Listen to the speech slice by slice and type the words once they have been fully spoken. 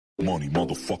Money,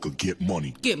 motherfucker, get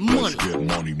money. Get money. Get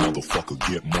money, motherfucker,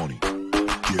 get money.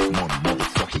 Get money,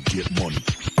 motherfucker, get money.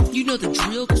 You know the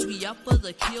drill, cause we up for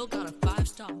the kill. Got a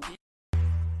 5-star bitch.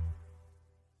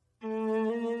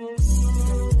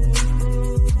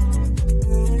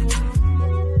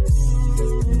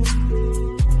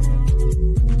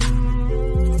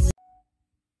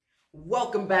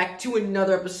 Welcome back to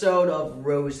another episode of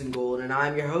Rose and Gold, and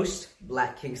I'm your host,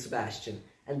 Black King Sebastian,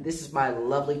 and this is my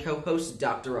lovely co-host,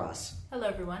 Dr. Ross. Hello,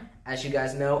 everyone. As you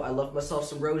guys know, I love myself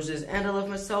some roses, and I love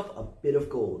myself a bit of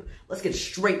gold. Let's get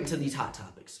straight into these hot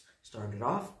topics. Starting it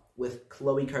off with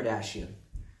Khloe Kardashian.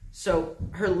 So,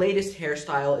 her latest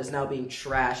hairstyle is now being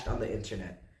trashed on the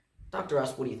internet. Dr.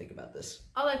 Ross, what do you think about this?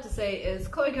 All I have to say is,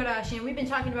 Khloe Kardashian, we've been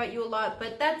talking about you a lot,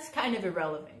 but that's kind of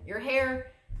irrelevant. Your hair...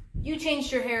 You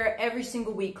changed your hair every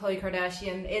single week, Khloe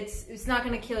Kardashian. It's not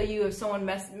going to kill you if someone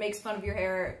makes fun of your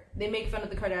hair. They make fun of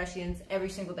the Kardashians every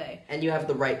single day. And you have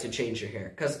the right to change your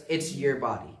hair, because it's your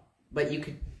body. But you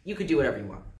could do whatever you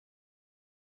want.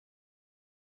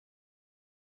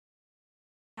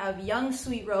 Have young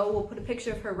Sweet Ro. We'll put a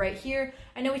picture of her right here.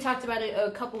 I know we talked about it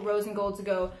a couple Rose and Golds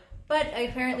ago, but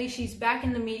apparently she's back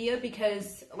in the media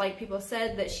because, like people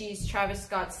said, that she's Travis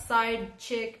Scott's side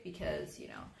chick because, you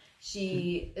know,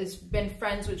 she has been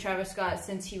friends with Travis Scott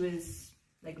since he was,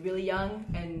 like, really young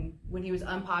and when he was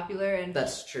unpopular. And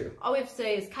that's true. All we have to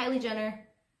say is, Kylie Jenner,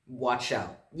 watch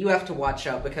out. You have to watch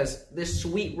out because this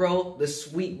Sweet Ro, the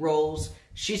Sweet Rolls,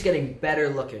 she's getting better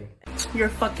looking. You're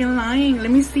fucking lying. Let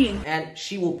me see. And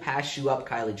she will pass you up,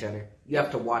 Kylie Jenner. You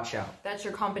have to watch out. That's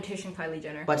your competition, Kylie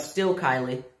Jenner. But still,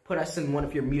 Kylie, put us in one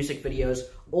of your music videos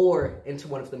or into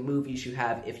one of the movies you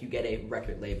have if you get a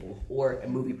record label or a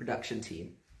movie production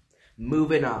team.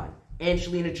 Moving on,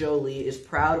 Angelina Jolie is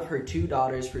proud of her 2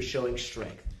 daughters for showing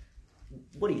strength.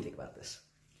 What do you think about this?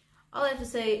 All I have to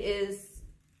say is,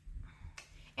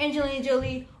 Angelina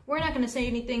Jolie, we're not going to say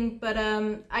anything, but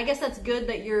I guess that's good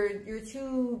that your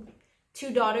two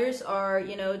daughters are,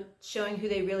 you know, showing who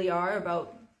they really are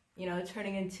about, you know,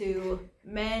 turning into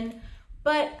men.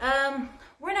 But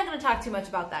we're not going to talk too much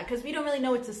about that because we don't really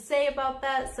know what to say about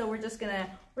that. So we're just gonna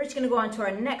go on to our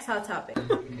next hot topic.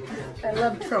 I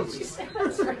love trophies.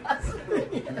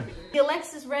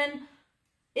 Alexis Ren,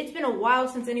 it's been a while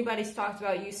since anybody's talked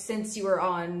about you since you were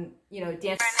on, you know,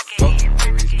 Dance.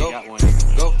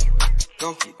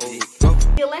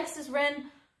 Alexis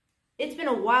Ren, it's been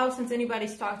a while since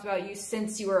anybody's talked about you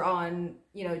since you were on,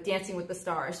 you know, Dancing with the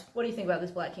Stars. What do you think about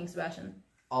this, Black King Sebastian?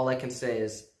 All I can say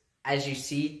is, as you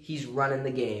see, he's running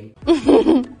the game.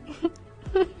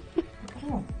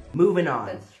 Moving on.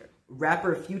 That's true.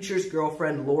 Rapper Future's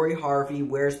girlfriend Lori Harvey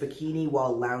wears bikini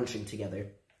while lounging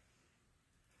together.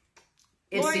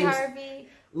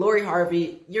 Lori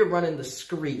Harvey, you're running the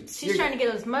streets. She's trying to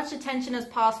get as much attention as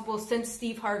possible since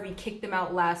Steve Harvey kicked them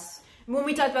out last. When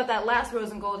we talked about that last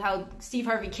Rose and Gold, how Steve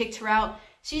Harvey kicked her out,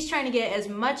 she's trying to get as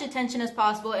much attention as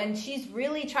possible, and she's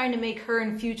really trying to make her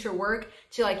and Future work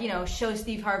to, like, you know, show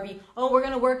Steve Harvey, oh, we're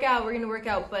gonna work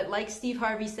out. But like Steve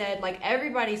Harvey said, like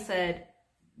everybody said,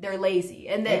 they're lazy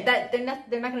and they're not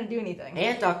gonna do anything.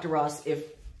 And Dr. Ross,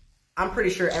 I'm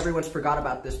pretty sure everyone's forgot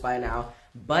about this by now,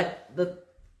 but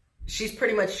she's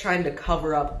pretty much trying to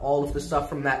cover up all of the stuff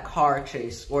from that car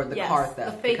chase or the car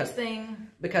theft. The fake thing.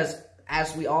 Because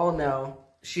as we all know,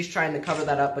 she's trying to cover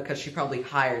that up because she probably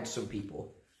hired some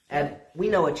people. And we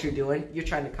know what you're doing. You're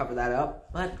trying to cover that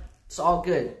up, but it's all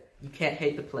good. You can't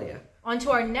hate the player. On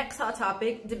to our next hot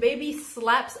topic, Dababy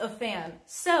slaps a fan.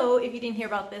 So, if you didn't hear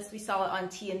about this, we saw it on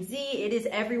TMZ. It is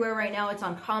everywhere right now. It's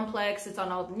on Complex. It's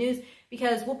on all the news.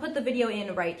 Because we'll put the video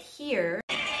in right here.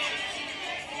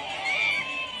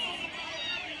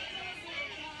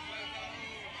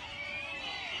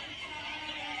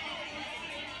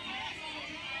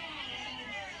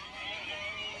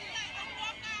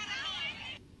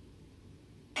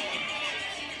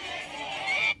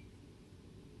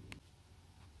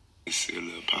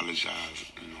 Sincerely apologize,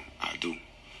 you know, I do.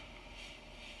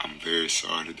 I'm very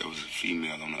sorry that there was a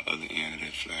female on the other end of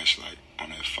that flashlight on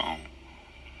that phone.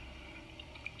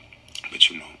 But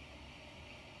you know,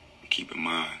 keep in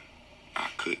mind, I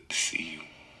couldn't see you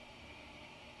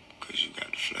because you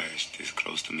got the flash this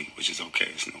close to me, which is okay,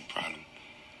 it's no problem.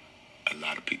 A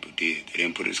lot of people did. They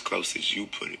didn't put it as close as you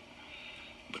put it,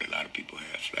 but a lot of people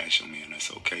had flash on me, and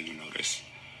that's okay, you know, that's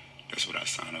what I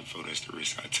signed up for. That's the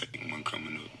risk I take when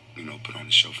coming to, you know, put on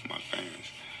the show for my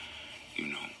fans. You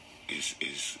know, it's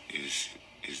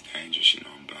dangerous, you know,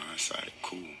 I'm blindsided.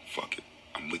 Cool, fuck it,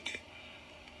 I'm with that.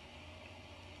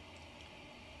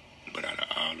 But out of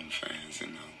all them fans, you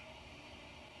know,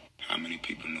 how many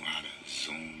people know how to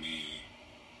zoom in?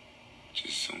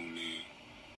 Just zoom in.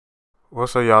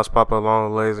 What's up, y'all? It's Papa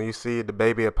Long Legs, and you see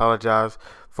Dababy apologize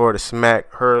for the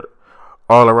smack heard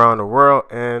all around the world,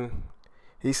 and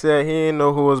he said he didn't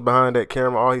know who was behind that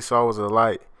camera. All he saw was a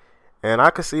light, and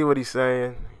I could see what he's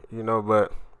saying, you know.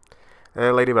 But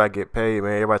that lady about to get paid,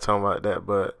 man. Everybody talking about that,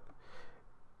 but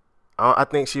I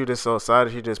think she was just so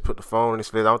excited she just put the phone in his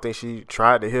face. I don't think she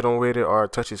tried to hit him with it or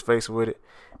touch his face with it.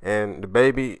 And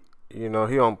Dababy, you know,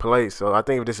 he don't play, so I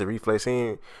think if this is a reflex, he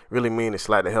ain't really mean to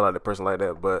slap the hell out of the person like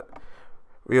that, but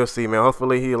we'll see, man.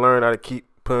 Hopefully he learn how to keep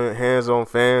putting hands on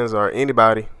fans or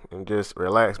anybody and just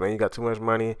relax, man. You got too much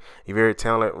money. You're very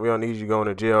talented. We don't need you going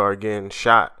to jail or getting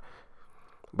shot.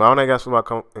 But I don't think that's what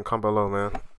I come below,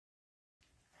 man.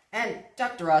 And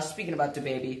Dr. Ross, speaking about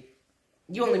Dababy,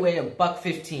 you only weigh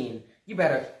 $115. You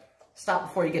better stop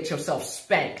before you get yourself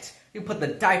spanked. You put the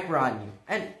diaper on you.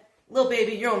 And little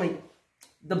baby, you're only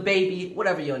the baby,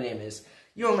 whatever your name is.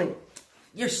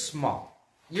 You're small.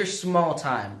 You're small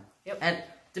time. Yep. And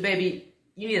Dababy,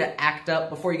 you need to act up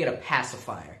before you get a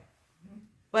pacifier.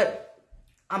 But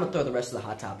I'm going to throw the rest of the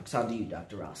hot topics onto you,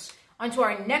 Dr. Ross. On to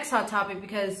our next hot topic,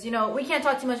 because, you know, we can't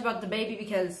talk too much about Dababy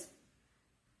because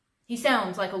he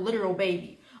sounds like a literal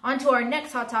baby. On to our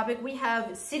next hot topic, we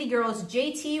have City Girls.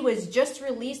 JT was just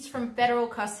released from federal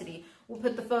custody. We'll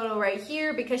put the photo right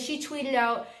here because she tweeted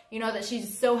out, you know, that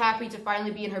she's so happy to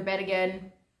finally be in her bed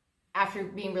again after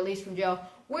being released from jail.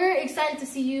 We're excited to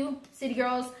see you, City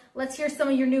Girls. Let's hear some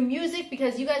of your new music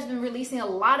because you guys have been releasing a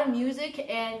lot of music,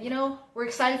 and, you know, we're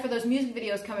excited for those music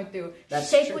videos coming through.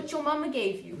 Take what your mama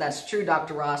gave you. That's true,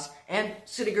 Dr. Ross. And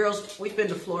City Girls, we've been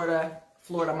to Florida,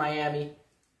 Miami.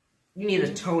 You need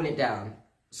to tone it down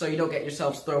so you don't get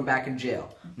yourselves thrown back in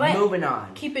jail. But moving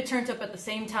on. Keep it turned up at the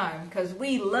same time because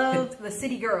we love the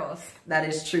City Girls. That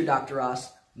is true, Dr.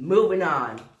 Ross. Moving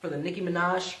on. For the Nicki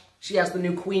Minaj, she has the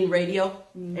new Queen Radio.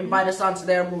 Invite us onto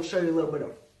there and we'll show you a little bit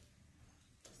of...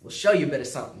 We'll show you a bit of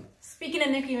something. Speaking of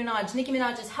Nicki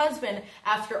Minaj's husband,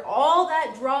 after all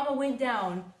that drama went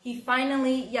down, he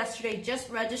finally, yesterday, just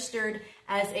registered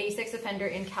as a sex offender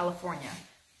in California.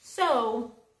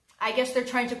 So, I guess they're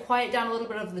trying to quiet down a little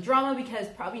bit of the drama because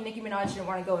probably Nicki Minaj didn't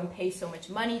want to go and pay so much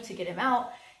money to get him out.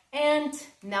 And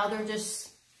now they're just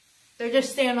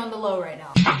staying on the low right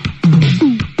now.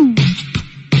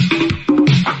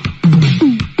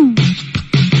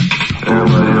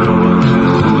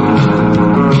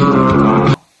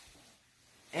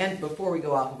 And before we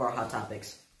go off of our hot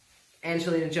topics,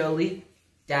 Angelina Jolie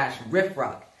 - Riff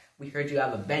Rock. We heard you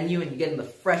have a venue and you're getting the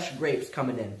fresh grapes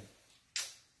coming in.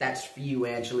 That's for you,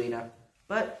 Angelina.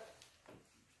 But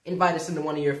invite us into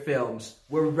one of your films.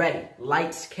 We're ready.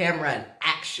 Lights, camera, and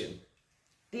action.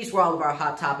 These were all of our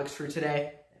hot topics for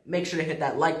today. Make sure to hit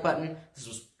that like button,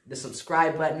 the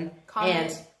subscribe button,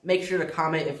 and make sure to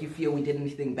comment if you feel we did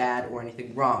anything bad or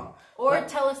anything wrong. Or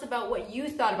tell us about what you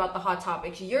thought about the hot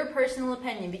topics, your personal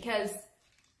opinion, because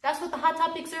that's what the hot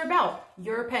topics are about,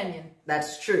 your opinion.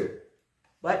 That's true.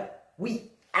 But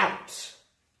we out.